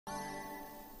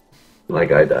My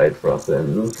guy died for our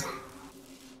sins.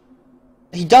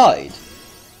 He died?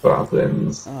 For our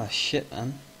sins. Oh shit,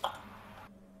 man.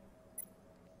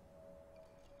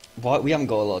 Why, we haven't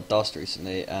got a lot of dust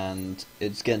recently, and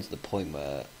it's getting to the point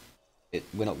where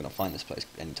we're not going to find this place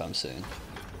anytime soon.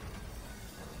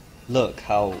 Look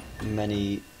how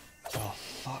many... Oh,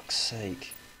 fuck's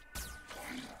sake.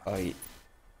 Wait.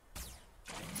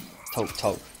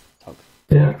 Tulk.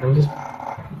 Yeah, I'm just...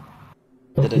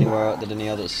 Did any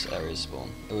other areas spawn?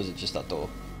 Or was it just that door?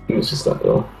 It was just that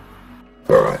door.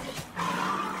 Alright.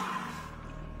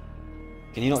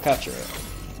 Can you not capture it?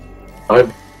 I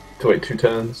have to wait 2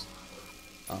 turns.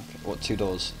 Okay, what, 2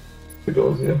 doors? 2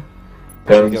 doors, yeah.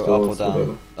 Should we go up or doors, down?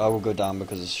 whatever. I will go down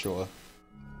because it's shorter.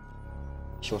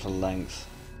 Shorter length.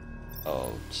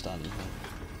 Oh, standing here.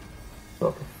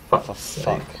 Oh, for For fuck's sake.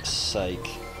 fuck's sake.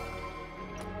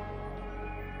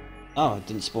 Oh, it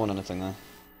didn't spawn anything there.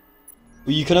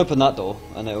 Well, you can open that door,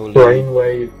 and it will...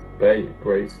 Brainwave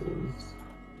braces.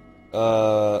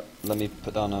 Let me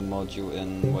put down a module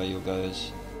in where your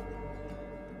goes.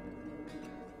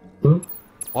 Hmm?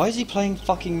 Why is he playing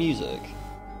fucking music?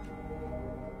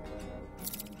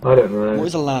 I don't know. What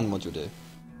does a LAN module do?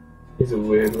 He's a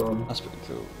weird one. That's pretty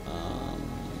cool.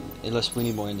 Unless we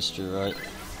need more industry, right?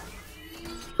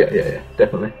 Yeah,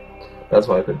 definitely. That's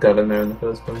why I put Dev in there in the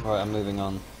first place. Alright, I'm moving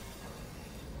on.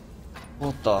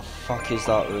 What the fuck is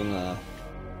that room there?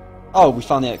 Oh, we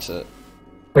found the exit.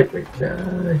 Wait,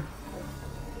 no.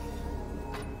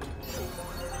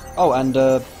 Oh, and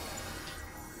a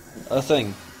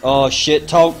thing. Oh shit,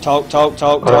 talk, I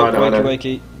know.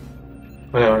 wakey.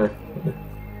 I know.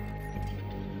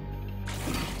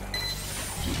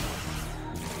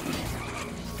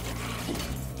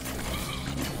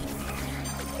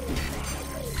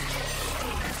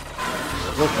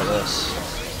 Look at this.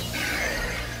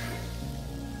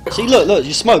 See, look,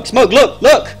 you smoke,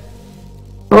 look!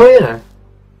 Oh yeah!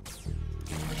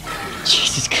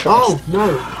 Jesus Christ. Oh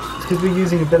no! It's because we're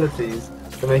using abilities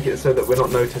to make it so that we're not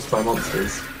noticed by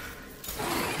monsters.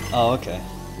 Oh, okay.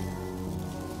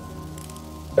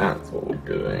 That's what we're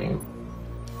doing.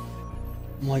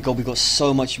 Oh my god, we got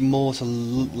so much more to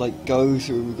like go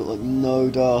through. We've got like no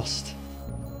dust.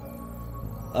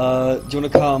 Do you want to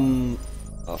come?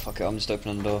 Oh fuck it, I'm just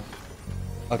opening the door.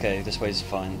 Okay, this way's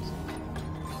fine.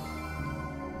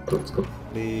 Let's go.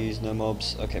 Please, no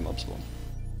mobs. Okay, mob spawn.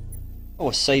 Oh,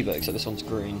 a saber, except this one's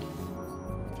green.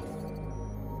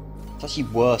 It's actually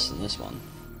worse than this one.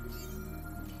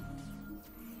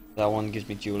 That one gives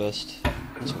me duelist.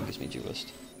 This one gives me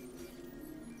duelist.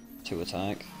 2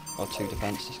 attack. Or 2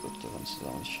 defense. Let's go to defense.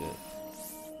 That one's shit.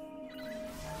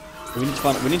 We need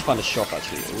to find a shop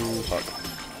actually. Ooh, fuck.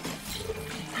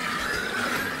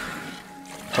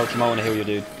 Tulk, you might want to heal your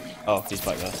dude. Oh, he's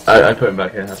back there. I put him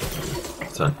back here.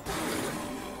 It's fine.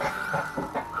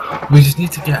 We just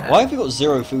need to get... Why have we got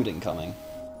 0 food incoming?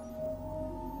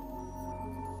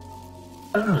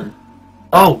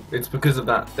 Oh, it's because of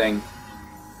that thing.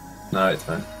 No, it's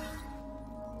fine.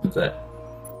 That's it.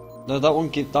 No, that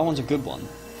one's a good one.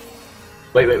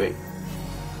 Wait.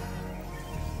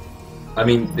 I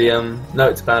mean, no,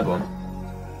 it's a bad one.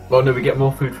 Well, no, we get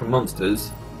more food from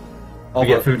monsters. Oh, we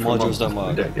get but food from modules monsters, don't but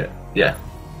work. we don't get... Yeah.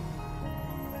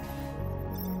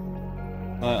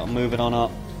 Right, I'm moving on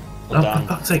up. Or Oh, down. for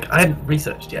fuck's sake, I hadn't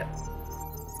researched yet.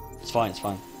 It's fine.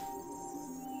 Fine.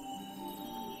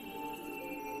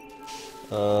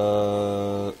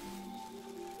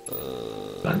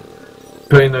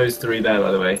 Putting those 3 there,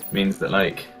 by the way, means that,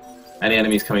 like, any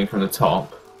enemies coming from the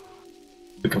top,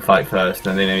 we can fight first,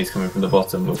 and the enemies coming from the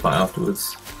bottom, we'll fight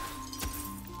afterwards.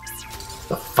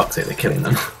 For fuck's sake, they're killing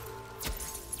them.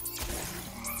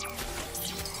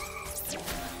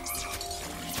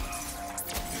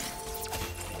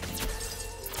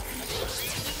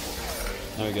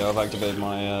 There we go, I've activated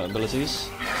my abilities.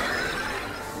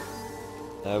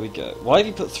 There we go. Why have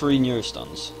you put 3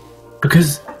 neurostuns?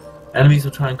 Because enemies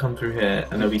will try and come through here,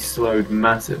 and they'll be slowed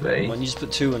massively. Why don't you just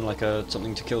put 2 in like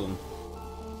something to kill them?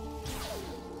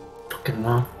 Fucking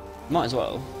hell. Might as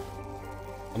well.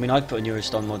 I mean, I'd put a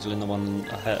neurostun module in the one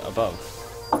ahead above.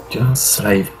 Just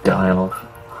slave dial.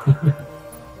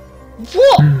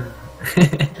 What?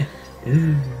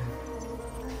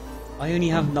 I only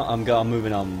have not. I'm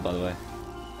moving on, by the way.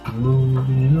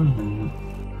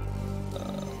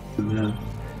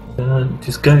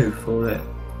 Just go for it.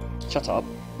 Shut up.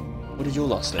 What did your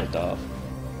last slave die of?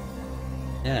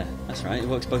 Yeah, that's right. It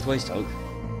works both ways, Tulk.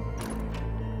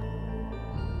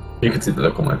 You can see the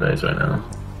look on my face right now.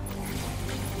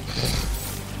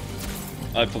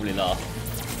 I'd probably laugh.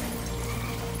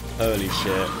 Holy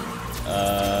shit.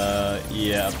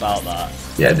 Yeah, about that.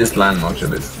 Yeah, this land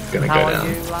module is gonna How go are down.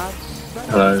 you, lads?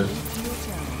 Hello.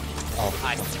 Oh,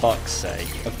 for fuck's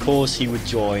sake. Of course he would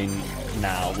join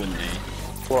now, wouldn't he?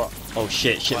 What? Oh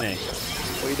shit, me.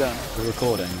 What are you doing? We're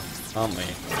recording, aren't we? You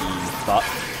fuck.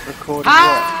 Recording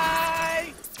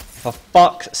what? For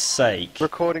fuck's sake.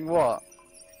 Recording what?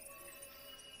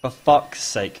 For fuck's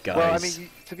sake, guys. Well, I mean,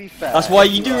 to be fair... That's why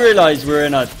you do realise we're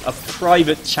in a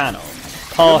private channel.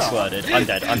 Passworded. I'm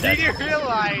dead, I'm dead. You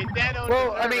realize that on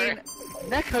Well, the I server. mean,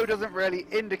 Neko doesn't really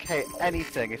indicate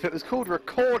anything. If it was called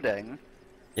recording,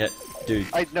 Yeah, dude.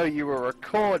 I'd know you were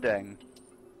recording.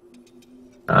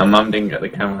 Mum didn't get the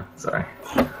camera, sorry.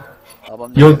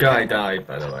 I'm Your guy died,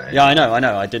 by the way. Yeah, I know.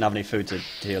 I didn't have any food to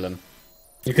heal him.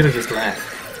 You could have just left.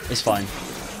 It's fine.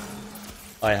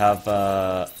 I have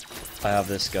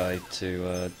this guy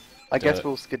to, I guess it.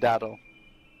 we'll skedaddle.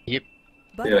 See you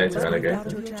later,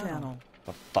 alligator.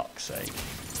 for fuck's sake.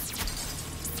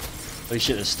 Holy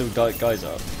shit, there's still guys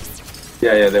up.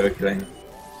 Yeah, they were killing.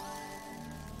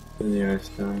 The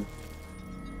nearest All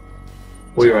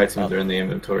your items are in the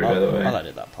inventory, by the way. I'll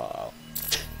edit that part out.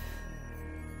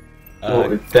 What,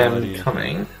 with them bloody-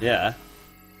 coming? Yeah.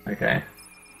 Okay.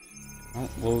 Oh,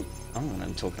 well, I'm not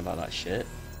even talking about that shit.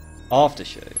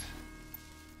 Aftershave.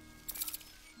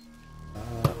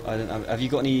 I don't know. Have you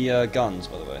got any guns,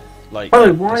 by the way? Like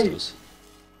Oh, why? pistols?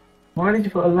 Why did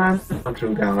you put a land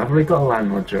module down? I've already got a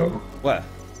land module. Where?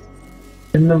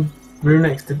 In the room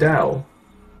next to Dell.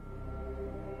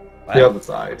 The Where? other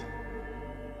side.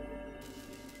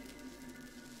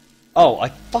 Oh, I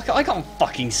can't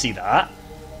fucking see that.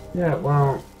 Yeah,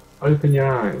 well, open your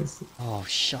eyes. Oh,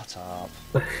 shut up.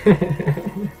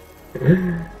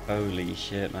 Holy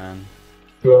shit, man.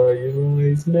 Dry your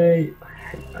eyes, mate. I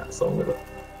hate that song with a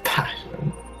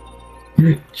passion. Do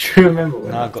you remember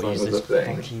when Now I've that got to song use was this a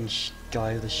thing? fucking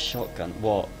guy with a shotgun.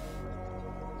 What?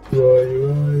 Dry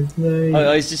your eyes, mate.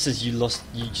 Oh, it just says you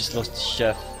just lost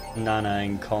Chef Nana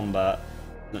in combat.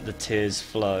 Let the tears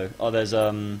flow. Oh, there's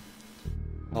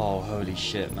Oh, holy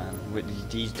shit, man.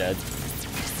 He's dead.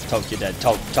 Tulk, you're dead.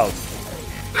 Tulk.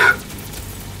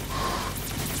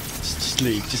 Just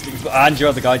leave. And your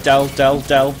other guy, Dell.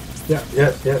 Yep.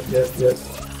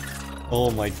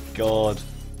 Oh my god.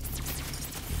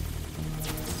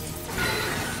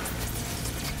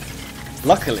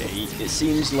 Luckily, it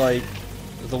seems like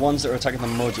the ones that are attacking the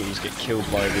modules get killed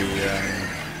by the,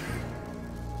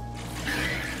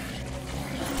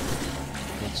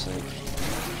 God's sake.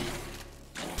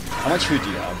 How much food do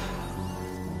you have?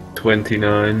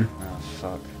 29. Oh,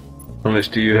 fuck. How much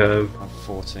do you have? I have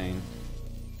 14.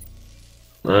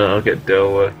 I'll get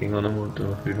Dell working on them.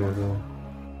 Food module.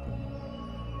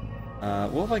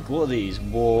 What are these?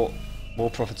 War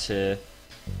Profiteer.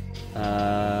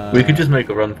 We could just make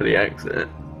a run for the exit.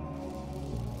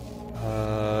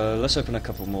 Let's open a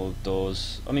couple more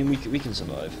doors. I mean, we can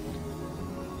survive.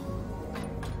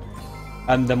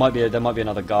 And there might be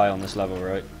another guy on this level,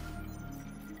 right?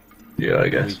 Yeah, I We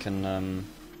guess. can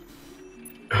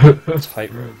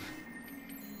tightrope.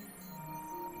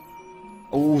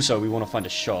 Also, we want to find a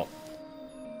shop.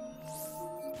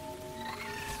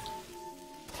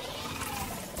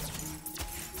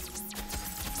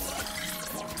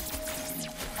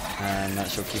 And that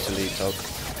shall keep the lead, Tulk.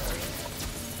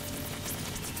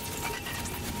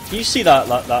 Can you see that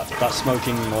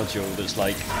smoking module that's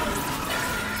like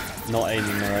not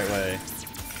aiming the right way?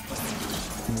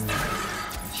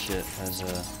 Shit, there's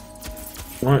a...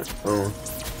 What? Oh.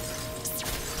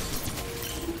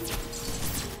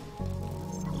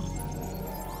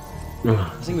 I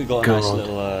think we've got a nice God.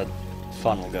 little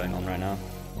funnel going on right now.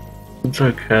 It's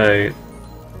okay.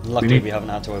 Luckily, need- we haven't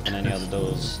had to open any other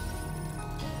doors.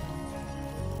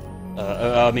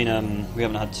 I mean, we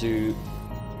haven't had to.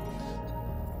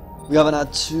 We haven't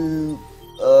had to.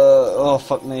 Oh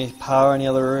fuck me! Power any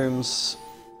other rooms?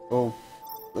 Or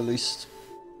at least,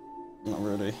 not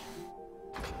really.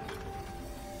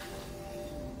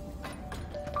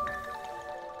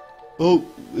 Oh,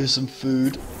 there's some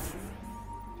food.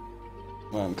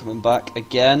 Well, I'm coming back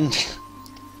again.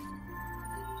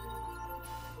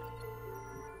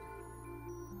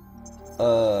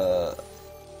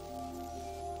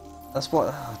 That's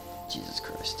what. Oh, Jesus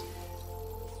Christ.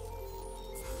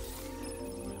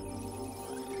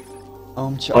 I I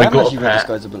haven't got actually a read this pet,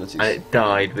 guy's abilities. and it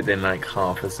died within like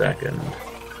half a second.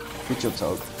 Good job,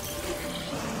 Tulk.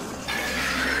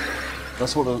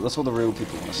 That's what the real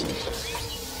people want to see.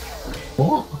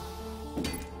 What?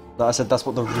 I said that's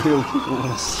what the real people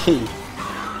want to see.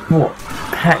 What?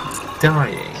 Pets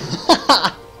dying?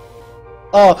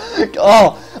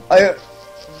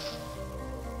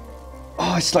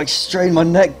 Oh, it's like strained my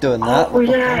neck doing that. Oh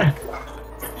yeah!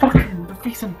 Fucking the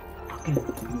reason. Fucking.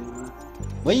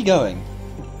 Where are you going?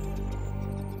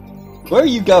 Where are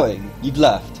you going? You've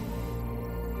left.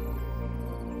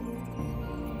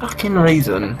 Fucking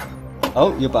reason.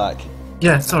 Oh, you're back.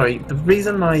 Yeah, sorry. The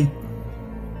reason my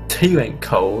tea went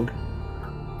cold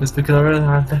was because I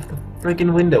realised I left the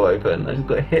friggin' window open. I just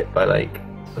got hit by like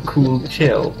a cool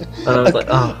chill, and I was like,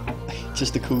 oh,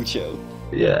 Just a cool chill.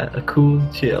 yeah, a cool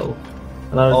chill.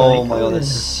 And I was Oh like, my god, yeah.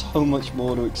 there's so much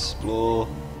more to explore.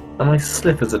 And my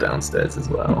slippers are downstairs as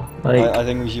well. Like, I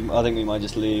think we should. I think we might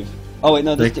just leave. Oh wait,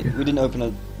 no, Thank we you. didn't open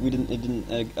a. We didn't. It didn't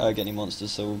get any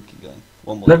monsters, so we'll keep going.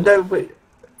 One more. no, wait.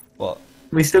 What?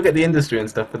 We still get the industry and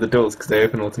stuff for the doors because they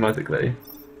open automatically.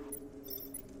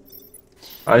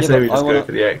 I Yeah, say but we just I go wanna-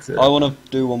 for the exit. I want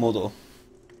to do one more door.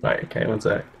 Right, okay, one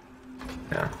sec.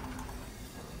 Yeah.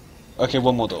 Okay,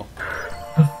 one more door.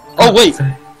 Oh wait!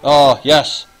 Oh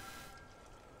yes.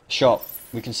 Shop.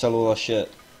 We can sell all our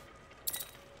shit.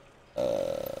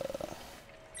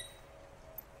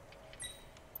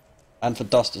 And for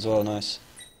dust as well, nice.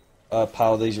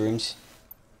 Power these rooms.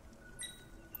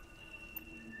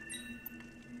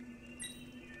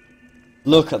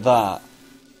 Look at that.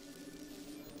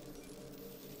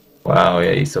 Wow,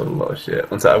 yeah, you sold a lot of shit.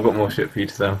 One sec, I've got more shit for you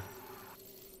to sell.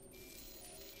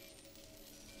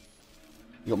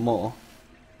 You got more?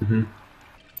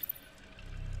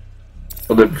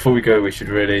 Although before we go, we should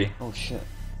really Oh shit.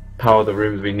 power the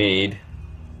rooms we need.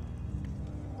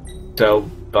 Sell,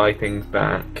 buy things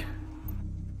back,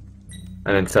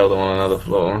 and then sell them on another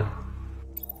floor.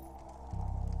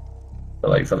 For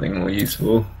like something more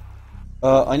useful.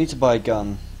 I need to buy a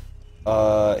gun.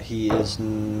 He is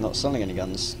not selling any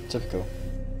guns. Typical.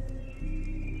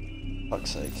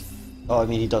 Fuck's sake. Oh, I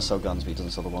mean, he does sell guns, but he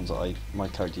doesn't sell the ones that my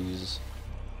character uses.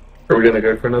 Are we gonna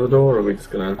go for another door, or are we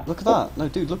just gonna... Look at that! No,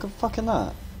 dude, look at fucking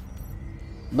that!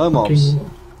 No mobs.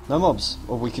 Fucking- No mobs.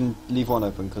 Or we can leave one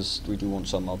open, because we do want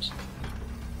some mobs.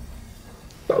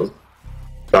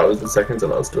 That was the second to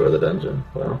last door of the dungeon.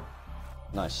 Wow.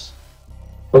 Nice.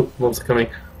 Oh, mobs are coming.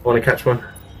 I wanna catch one.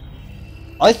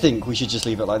 I think we should just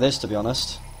leave it like this, to be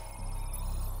honest.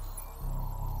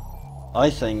 I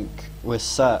think we're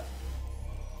set,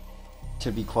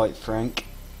 to be quite frank.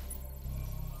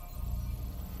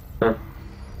 Huh.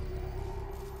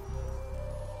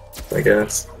 I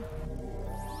guess.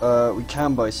 We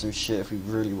can buy some shit if we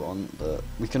really want, but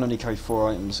we can only carry 4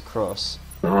 items across.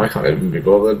 No, I can't even be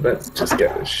bothered. Let's just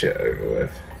get this shit over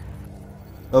with.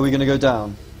 Are we gonna go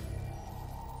down?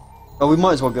 Oh, we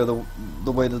might as well go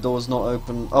the way the door's not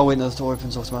open. Oh wait, no, the door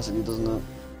opens automatically, doesn't it?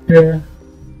 Yeah.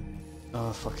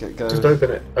 Oh, fuck it, go. Just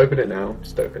open it. Open it now.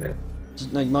 Just open it.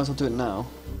 No, you might as well do it now.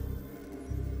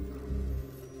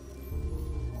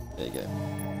 There you go.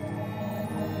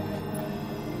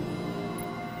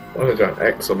 I have a giant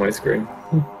X on my screen.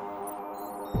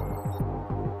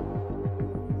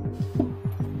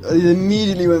 I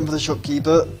immediately went for the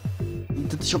shopkeeper. Did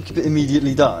the shopkeeper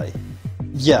immediately die?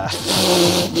 Yeah.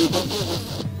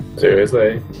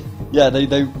 Seriously. Yeah,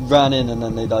 they ran in and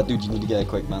then they died. Dude, you need to get here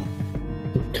quick, man.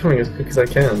 I'm coming as quick as I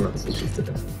can. That's what she said.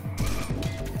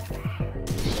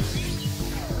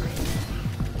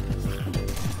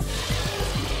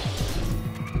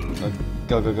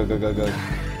 Go, go, go, go, go, go.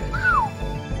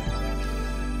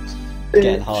 It's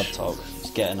getting hard, Tulk.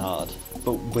 It's getting hard.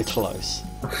 But we're close.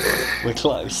 We're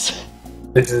close.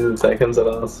 This is the second to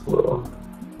last floor.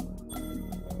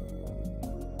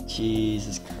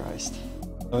 Jesus Christ.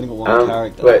 I've only got one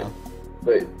character wait. now.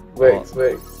 Wait. What? Do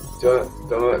you want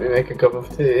to let me make a cup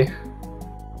of tea?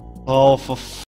 Oh, for